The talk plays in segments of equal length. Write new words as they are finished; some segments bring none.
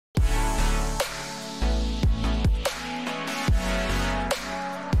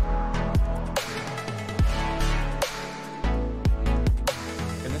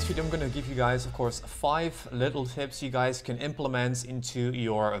going to give you guys, of course, 5 little tips you guys can implement into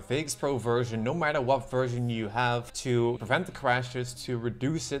your Vegas Pro version, no matter what version you have, to prevent the crashes, to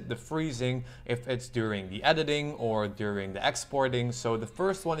reduce the freezing if it's during the editing or during the exporting. So the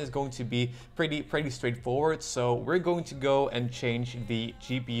first one is going to be pretty straightforward. So we're going to go and change the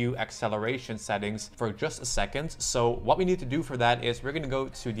GPU acceleration settings for just a second. So what we need to do for that is we're going to go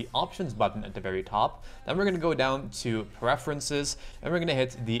to the options button at the very top. Then we're going to go down to preferences and we're going to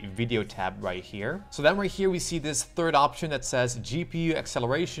hit the video tab right here. So then right here we see this third option that says GPU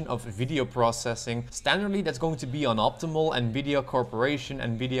acceleration of video processing. Standardly that's going to be on optimal. NVIDIA Corporation,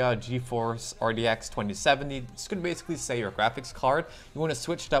 NVIDIA GeForce RTX 2070. It's going to basically say your graphics card. You want to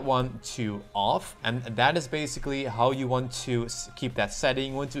switch that one to off, and that is basically how you want to keep that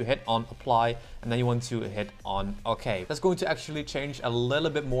setting. You want to hit on apply and then you want to hit on OK. That's going to actually change a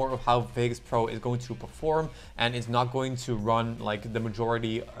little bit more of how Vegas Pro is going to perform, and it's not going to run like the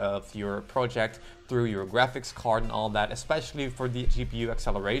majority of your project through your graphics card and all that, especially for the GPU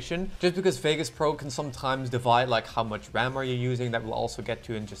acceleration. Just because Vegas Pro can sometimes divide like how much RAM are you using, that we'll also get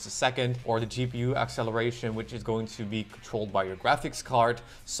to in just a second, or the GPU acceleration, which is going to be controlled by your graphics card.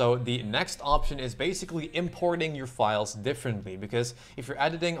 So the next option is basically importing your files differently, because if you're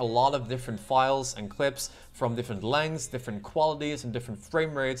editing a lot of different files and clips from different lengths, different qualities and different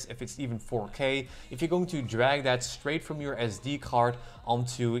frame rates, if it's even 4K, if you're going to drag that straight from your SD card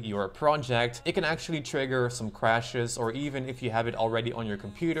onto your project, it can actually trigger some crashes. Or even if you have it already on your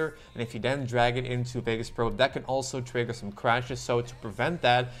computer and if you then drag it into Vegas Pro, that can also trigger some crashes. So to prevent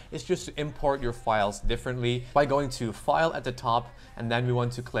that, it's just to import your files differently by going to File at the top, and then we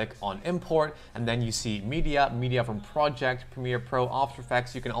want to click on Import, and then you see Media from Project, Premiere Pro, After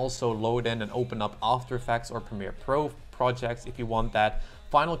Effects. You can also load in and open up After Effects or Premiere Pro projects if you want that.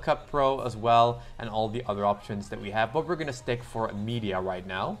 Final Cut Pro as well, and all the other options that we have, but we're going to stick for media right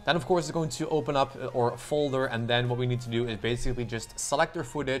now. Then of course it's going to open up our folder, and then what we need to do is basically just select our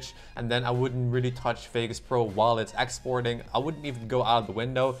footage, and then I wouldn't really touch Vegas Pro while it's exporting. I wouldn't even go out of the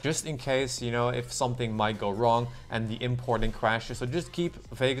window, just in case, you know, if something might go wrong and the importing crashes. So just keep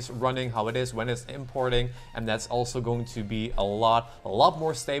Vegas running how it is when it's importing, and that's also going to be a lot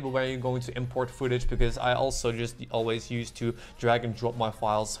more stable when you're going to import footage, because I also just always used to drag and drop my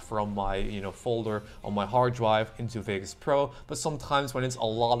files from my folder on my hard drive into Vegas Pro. But sometimes when it's a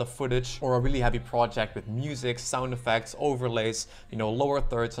lot of footage or a really heavy project with music, sound effects, overlays, lower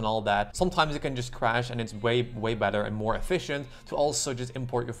thirds and all that, sometimes it can just crash, and it's way better and more efficient to also just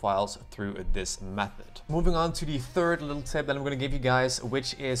import your files through this method. Moving on to the third little tip that I'm going to give you guys,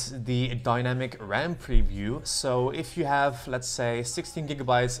 which is the dynamic RAM preview. So if you have, let's say, 16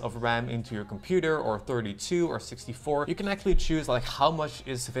 gigabytes of RAM into your computer, or 32 or 64, you can actually choose like how much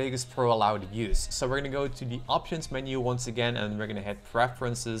is Vegas Pro allowed to use. So we're going to go to the options menu once again, and we're going to hit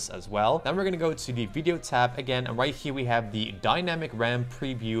preferences as well. Then we're going to go to the video tab again, and right here we have the dynamic RAM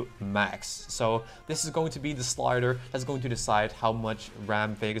preview max. So this is going to be the slider that's going to decide how much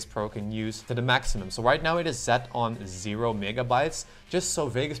RAM Vegas Pro can use to the maximum. So right now it is set on 0 megabytes, just so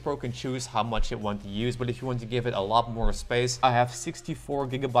Vegas Pro can choose how much it wants to use. But if you want to give it a lot more space, I have 64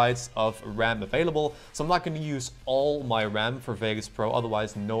 gigabytes of RAM available, so I'm not going to use all my RAM for Vegas Pro,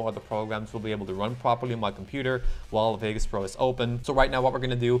 otherwise no other programs will be able to run properly on my computer while Vegas Pro is open. So right now what we're going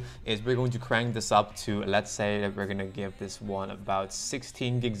to do is we're going to crank this up to, let's say that we're going to give this one about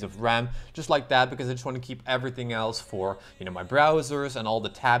 16 gigs of RAM, just like that, because I just want to keep everything else for my browsers and all the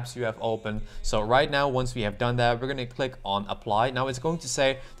tabs you have open. So right now, once we have done that, we're going to click on apply. Now it's going to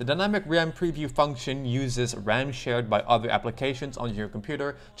say the dynamic RAM preview function uses RAM shared by other applications on your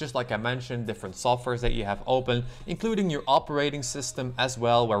computer, just like I mentioned, different softwares that you have open, including your operating system as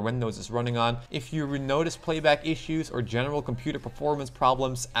well, where Windows is running on. If you notice playback issues or general computer performance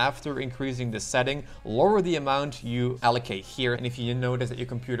problems after increasing this setting, lower the amount you allocate here. And if you notice that your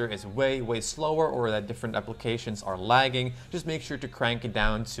computer is way slower, or that different applications are lagging, just make sure to crank it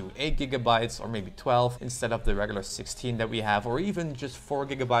down to 8 gigabytes or maybe 12 instead of the regular 16 that we have, or even just 4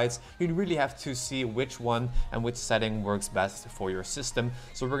 gigabytes. You'd really have to see which one and which setting works best for your system.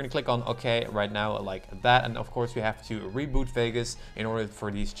 So we're going to click on OK right now, like that. And of course we have to reboot Vegas in order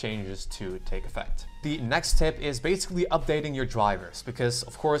for these changes to take effect. The next tip is basically updating your drivers, because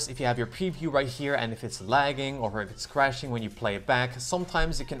of course if you have your preview right here and if it's lagging or if it's crashing when you play it back,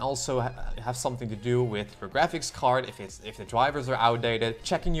 sometimes it can also have something to do with your graphics card. If the drivers are outdated,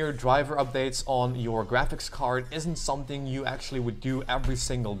 checking your driver updates on your graphics card isn't something you actually would do every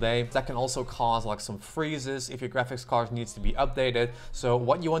single day. That can also cause like some freezes if your graphics card needs to be updated. So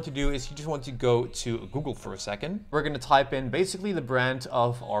what you want to do is you just want to go to Google for a second. We're going to type in basically the brand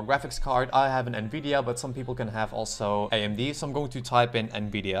of our graphics card. I have an NVIDIA NVIDIA, but some people can have also AMD. So I'm going to type in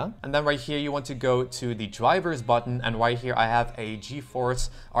NVIDIA. And then right here, you want to go to the drivers button. And right here, I have a GeForce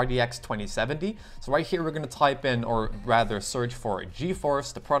RTX 2070. So right here, we're going to type in, or rather search for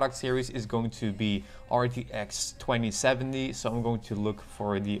GeForce. The product series is going to be RTX 2070. So I'm going to look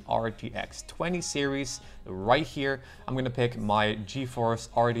for the RTX 20 series right here. I'm going to pick my GeForce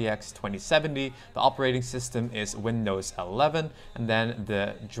RTX 2070. The operating system is Windows 11, and then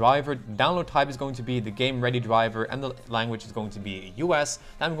the driver download type is going to be the game ready driver, and the language is going to be US.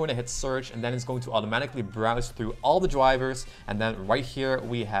 Then I'm going to hit search, and then it's going to automatically browse through all the drivers. And then right here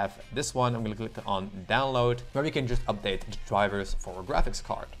we have this one. I'm going to click on download, where we can just update the drivers for our graphics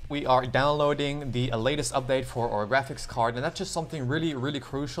card. We are downloading the latest update for our graphics card, and that's just something really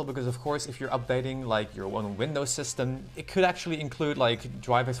crucial, because of course if you're updating like your own Windows system, it could actually include like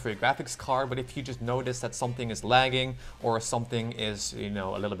drivers for your graphics card. But if you just notice that something is lagging or something is, you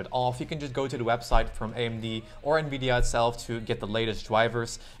know, a little bit off, you can just go to the website from AMD or NVIDIA itself to get the latest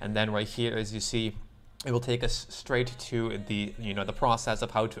drivers. And then right here, as you see, it will take us straight to the, the process of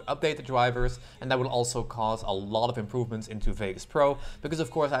how to update the drivers, and that will also cause a lot of improvements into Vegas Pro, because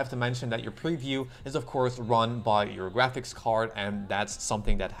of course I have to mention that your preview is of course run by your graphics card, and that's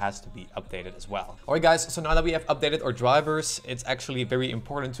something that has to be updated as well. Alright guys, so now that we have updated our drivers, it's actually very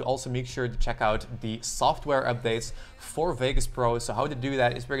important to also make sure to check out the software updates for Vegas Pro. So how to do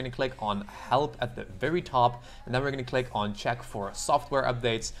that is we're going to click on help at the very top, and then we're going to click on check for software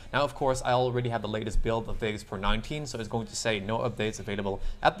updates. Now of course I already have the latest build of Vegas Pro 19, so it's going to say no updates available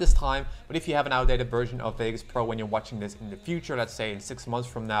at this time. But if you have an outdated version of Vegas Pro when you're watching this in the future, let's say in 6 months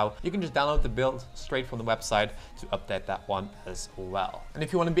from now, you can just download the build straight from the website to update that one as well. And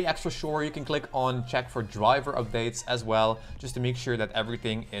if you want to be extra sure, you can click on check for driver updates as well, just to make sure that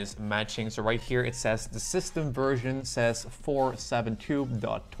everything is matching. So right here it says the system version says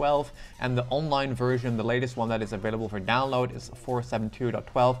 4.72.12, and the online version, the latest one that is available for download, is 4.72.12.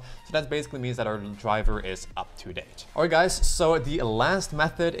 So that basically means that our driver is up to date. Alright guys, so the last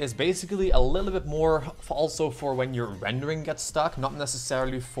method is basically a little bit more also for when your rendering gets stuck, not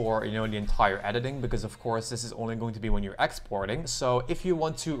necessarily for the entire editing, because of course this is only going to be when you're exporting. So if you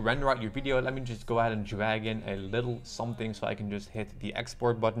want to render out your video, let me just go ahead and drag in a little something so I can just hit the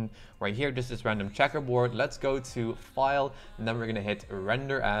export button right here, just this random checkerboard. Let's go to file, and then we're going to hit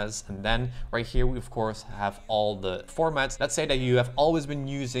render as, and then right here we of course have all the formats. Let's say that you have always been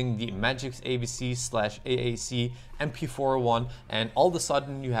using the Magix AVC/AAC MP4 one, and all of a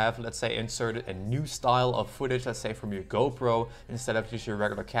sudden you have, let's say, inserted a new style of footage, let's say from your GoPro instead of just your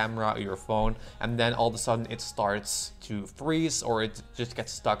regular camera or your phone, and then all of a sudden it starts to freeze, or it just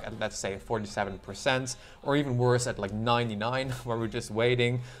gets stuck at, let's say, 47%, or even worse at like 99, where we're just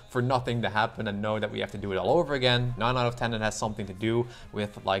waiting for nothing to happen and know that we have to do it all over again. 9 out of 10 it has something to do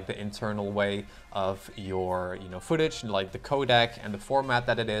with like the internal way of your footage, like the codec and the format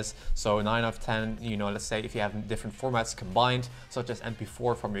that it is. So 9 out of 10, let's say if you have different formats combined, such as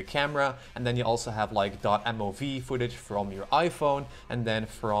MP4 from your camera, and then you also have like .mov footage from your iPhone, and then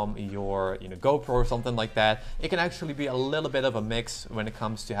from your GoPro or something like that, it can actually be a little bit of a mix when it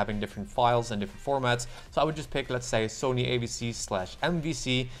comes to having different files and different formats. So I would just pick, let's say, Sony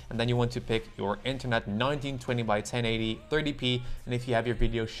AVC/MVC, and then you want to pick your internet 1920 by 1080 30p, and if you have your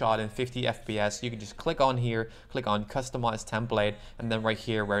video shot in 50 FPS, you can just click on here, click on customize template, and then right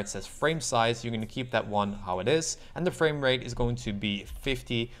here where it says frame size, you're going to keep that one how it is, and the frame rate is going to be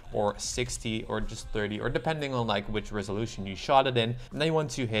 50 or 60 or just 30, or depending on like which resolution you shot it in. And then you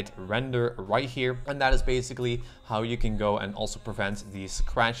want to hit render right here, and that is basically how you can go and also prevent these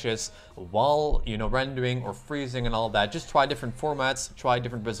crashes while rendering or freezing and all that. Just try different formats, try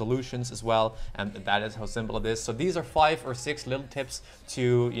different resolutions as well, and that is how simple it is. So these are 5 or 6 little tips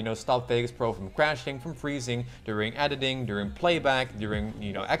to stop Vegas Pro from crashing, from freezing during editing, during playback, during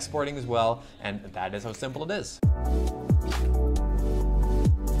exporting as well, and that is how simple it is.